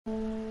It's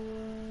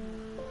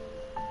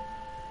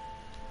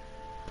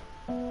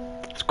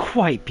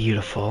quite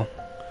beautiful.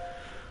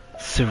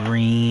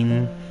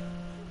 Serene.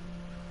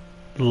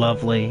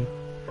 Lovely.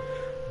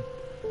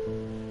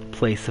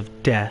 Place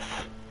of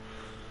death.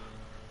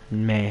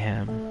 And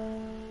mayhem.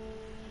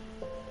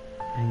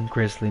 And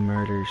grisly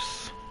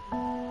murders.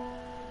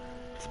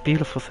 It's a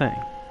beautiful thing.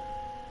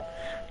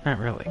 Not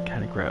really,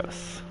 kind of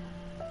gross.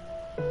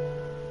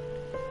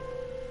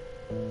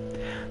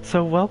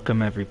 So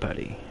welcome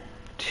everybody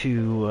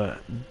to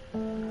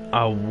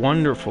a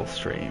wonderful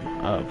stream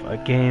of a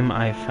game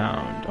I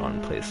found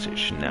on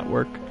PlayStation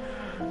Network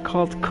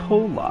called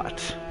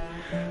Kholat.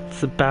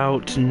 It's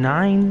about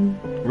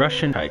 9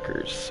 Russian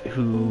hikers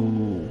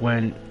who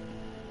went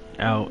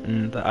out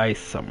in the ice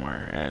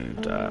somewhere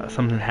and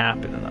something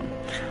happened to them.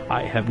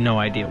 I have no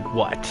idea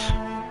what,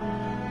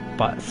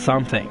 but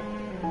something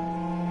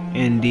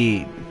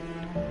indeed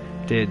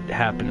did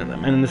happen to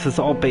them. And this is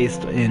all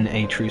based in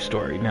a true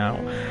story. Now,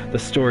 the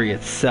story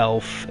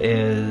itself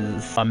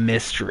is a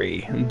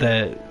mystery.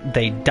 That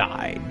they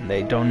died.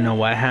 They don't know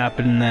what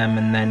happened to them,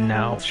 and then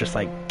now it's just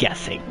like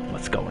guessing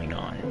what's going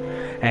on.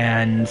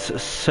 And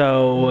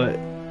so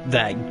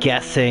that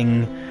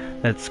guessing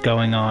that's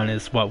going on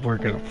is what we're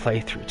going to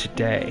play through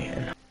today.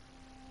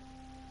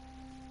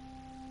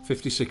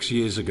 56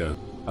 years ago,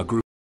 a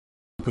group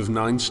of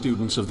 9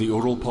 students of the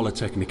Ural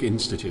Polytechnic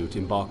Institute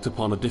embarked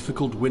upon a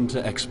difficult winter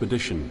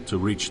expedition to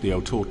reach the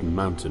Ural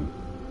Mountain.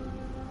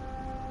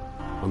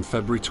 On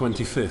February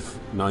 25th,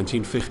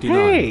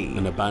 1959,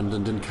 an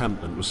abandoned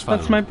encampment was found.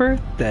 That's my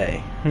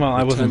birthday. Well,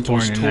 I wasn't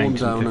born in 1959. The tent was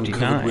torn down and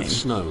covered with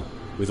snow,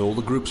 with all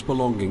the group's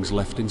belongings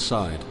left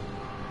inside.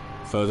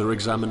 Further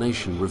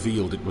examination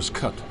revealed it was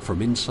cut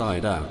from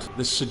inside out.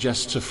 This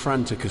suggests a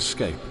frantic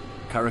escape,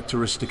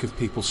 characteristic of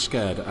people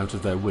scared out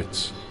of their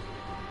wits.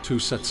 2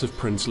 sets of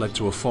prints led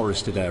to a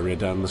forested area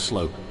down the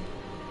slope.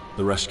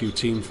 The rescue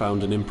team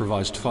found an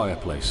improvised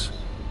fireplace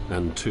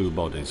and 2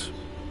 bodies.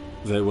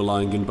 They were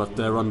lying in but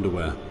their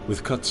underwear,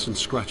 with cuts and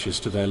scratches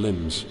to their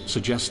limbs,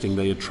 suggesting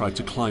they had tried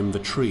to climb the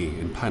tree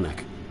in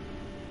panic.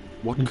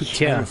 What could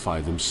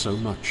terrify them so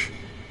much?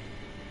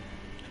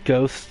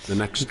 Ghosts, The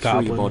next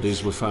goblins, 3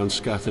 bodies were found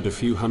scattered a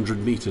few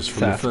hundred meters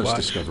from the first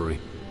discovery.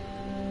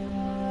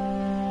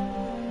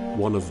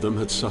 One of them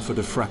had suffered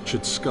a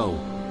fractured skull.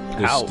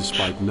 This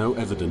despite no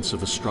evidence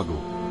of a struggle.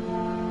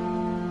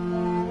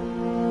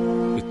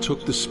 It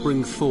took the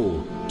spring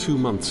thaw 2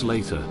 months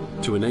later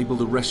to enable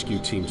the rescue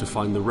team to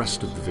find the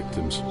rest of the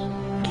victims.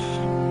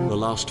 The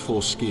last 4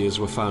 skiers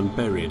were found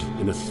buried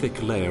in a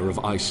thick layer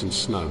of ice and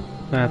snow.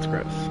 That's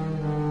gross.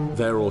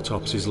 Their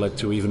autopsies led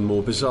to even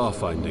more bizarre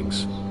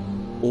findings.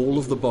 All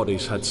of the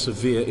bodies had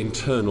severe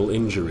internal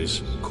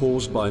injuries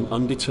caused by an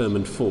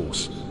undetermined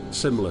force,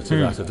 similar to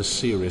that of a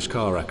serious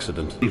car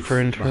accident.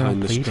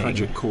 Behind this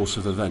tragic course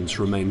of events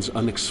remains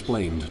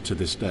unexplained to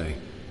this day.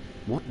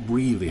 What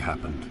really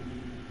happened?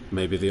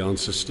 Maybe the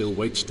answer still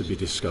waits to be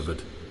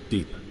discovered,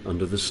 deep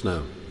under the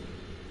snow.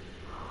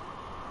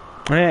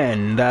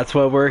 And that's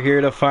what we're here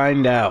to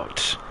find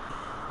out.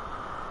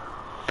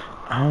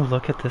 Oh,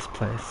 look at this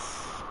place.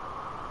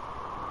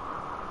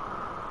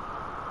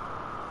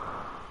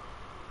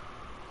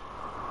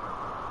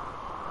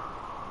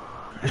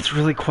 It's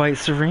really quite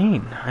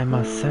serene, I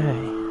must say.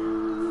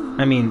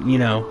 I mean, you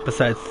know,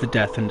 besides the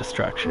death and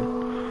destruction,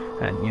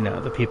 and, you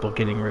know, the people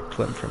getting ripped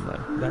limb from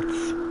them.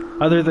 That's,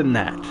 other than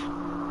that,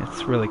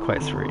 it's really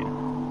quite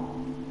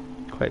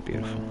serene. Quite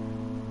beautiful.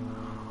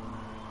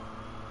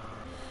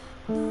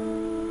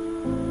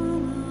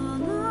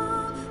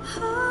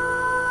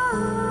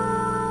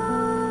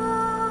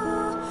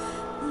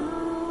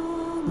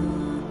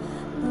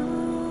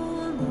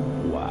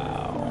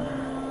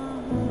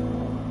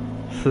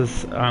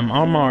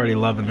 I'm already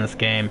loving this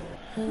game.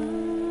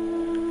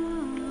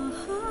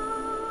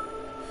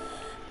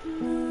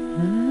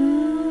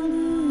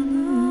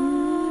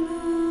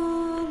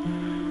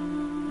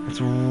 It's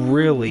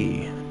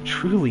really,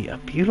 truly a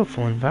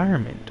beautiful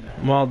environment.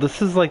 Well,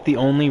 this is like the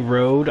only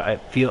road I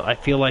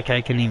feel like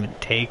I can even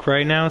take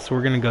right now, so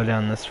we're gonna go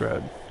down this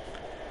road.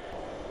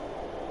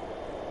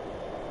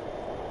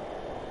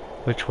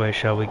 Which way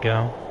shall we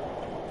go?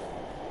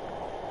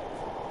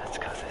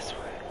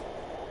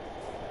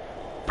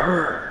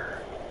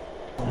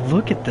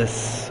 Look at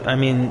this. I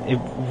mean, it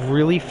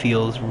really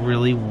feels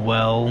really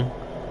well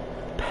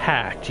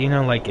packed. You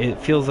know, like it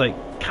feels like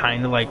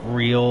kind of like a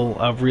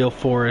real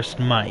forest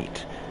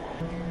might.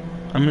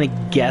 I'm gonna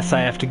guess I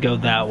have to go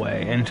that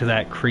way into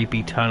that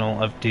creepy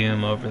tunnel of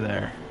doom over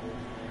there.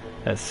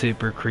 That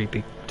super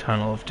creepy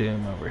tunnel of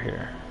doom over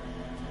here.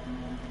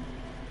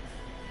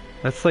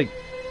 That's like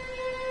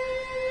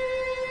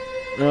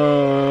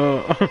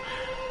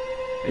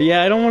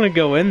yeah, I don't want to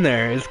go in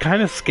there. It's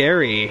kind of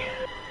scary.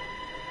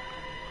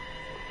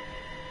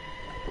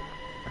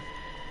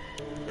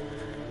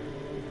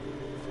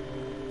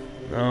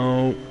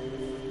 Oh.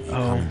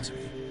 Oh.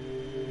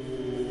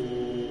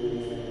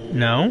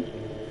 No?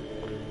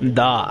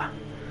 Da.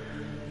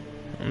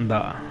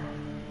 Da.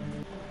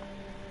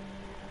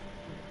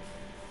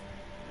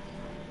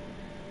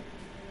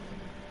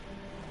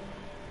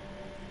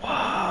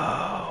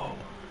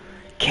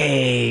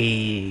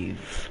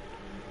 cave.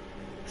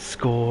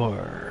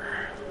 Score.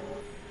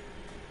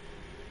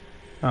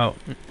 Oh,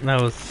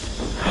 that was...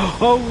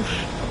 Oh!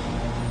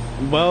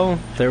 Well,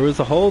 there was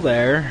a hole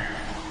there.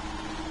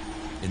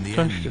 In the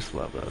Don't end, you just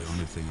love the those?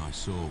 only thing I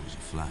saw was a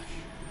flash.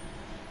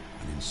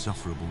 An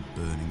insufferable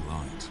burning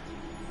light.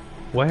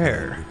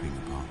 Where? Ripping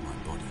apart my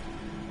body.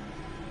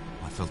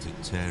 I felt it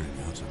tearing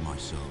out of my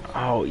soul.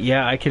 Oh,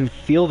 yeah, I can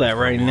feel that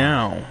right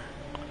now.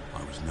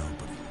 I was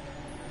nobody.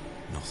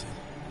 Nothing.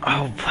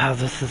 Oh, wow,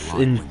 this is The light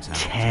went out and I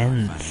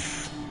intense.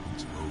 vanished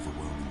into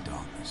overwhelming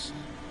darkness.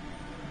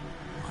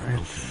 I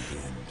welcomed the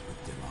end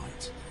with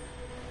delight.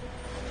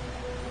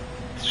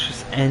 It's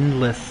just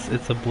endless.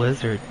 It's a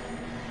blizzard.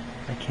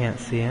 I can't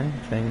see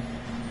anything.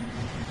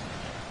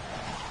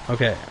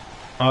 Okay.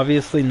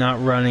 Obviously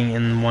not running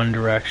in one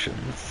direction.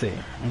 Let's see.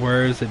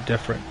 Where is it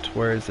different?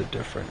 Where is it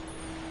different?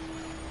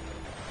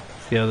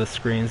 See how the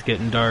screen's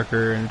getting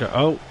darker and...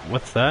 Oh,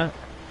 what's that?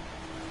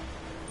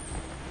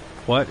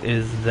 What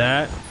is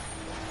that?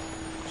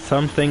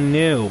 Something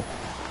new.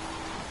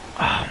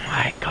 Oh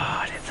my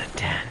god, it's a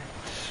tent.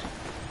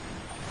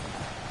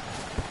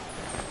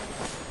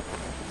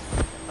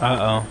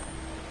 Uh-oh.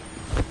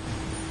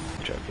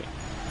 I'm joking.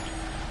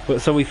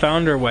 But, so we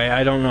found our way.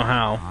 I don't know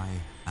how. I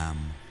am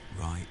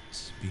right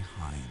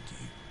behind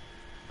you.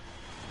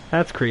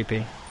 That's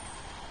creepy.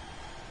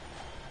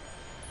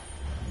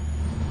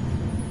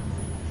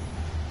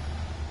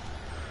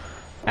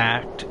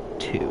 Act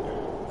 2.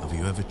 Have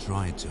you ever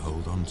tried to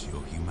hold on to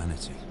your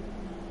humanity?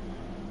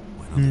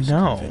 When others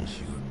No. convince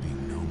you of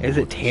being no more Is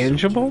it than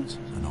tangible?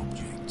 subject, an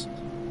object,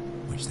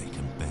 which they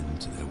can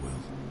bend to their will.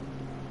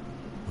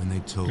 When they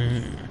told you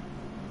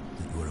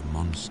that you were a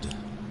monster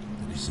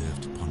that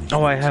deserved punishment.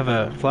 Oh, I have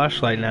a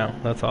flashlight now.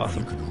 That's Or you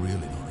awesome. could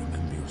really not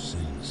remember your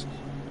sins.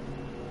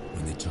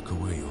 When they took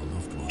away your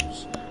loved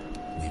ones,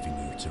 leaving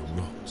you to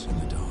rot in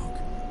the dark.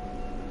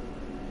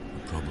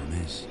 The problem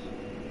is,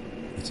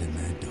 that in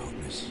their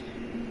darkness,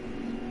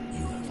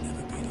 you have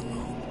never been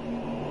alone.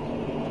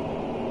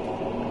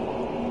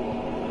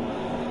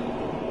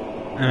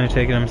 And I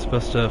take it I'm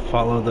supposed to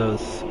follow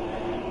those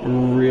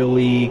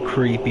really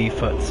creepy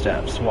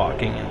footsteps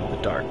walking in the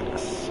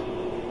darkness.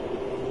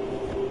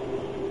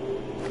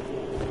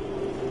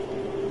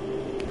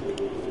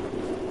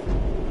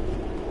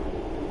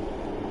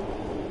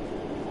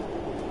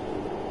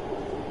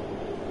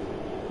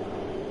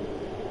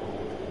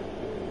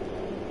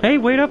 Hey,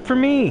 wait up for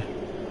me!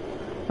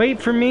 Wait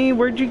for me,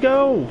 where'd you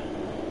go?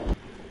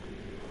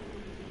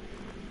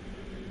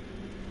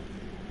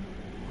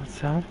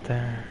 What's out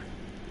there?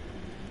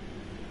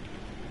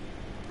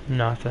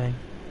 Nothing.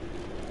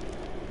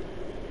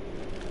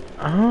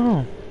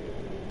 Oh.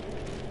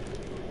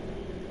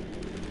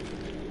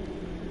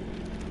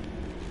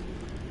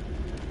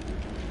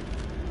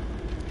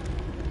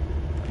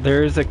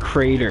 There's a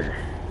crater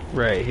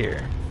right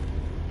here.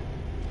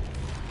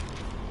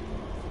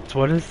 So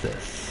what is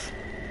this?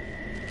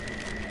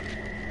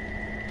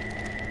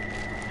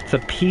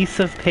 It's a piece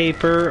of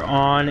paper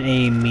on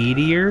a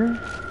meteor.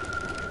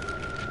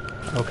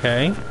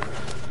 Okay.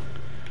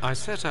 I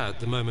set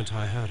out the moment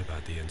I heard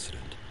about the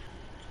incident.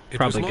 It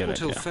Probably was good not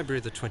until idea. February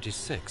the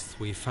 26th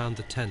we found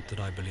the tent that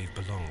I believe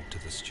belonged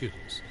to the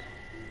students.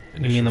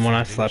 You mean the one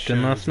I slept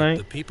in last night?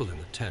 The people in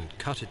the tent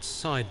cut its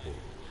side wall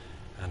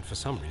and for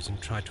some reason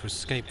tried to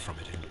escape from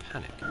it in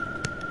panic.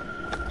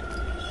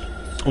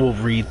 We'll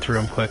read through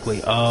them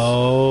quickly.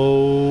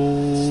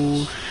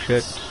 Oh,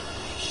 shit.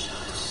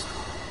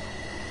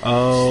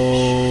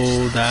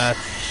 Oh, that's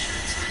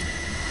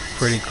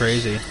pretty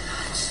crazy.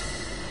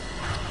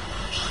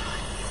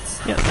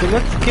 Yeah, so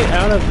let's get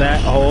out of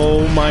that.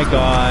 Oh my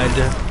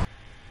god.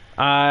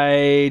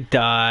 I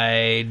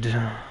died.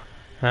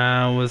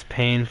 That was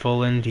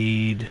painful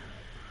indeed.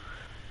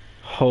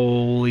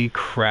 Holy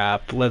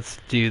crap. Let's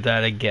do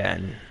that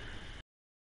again.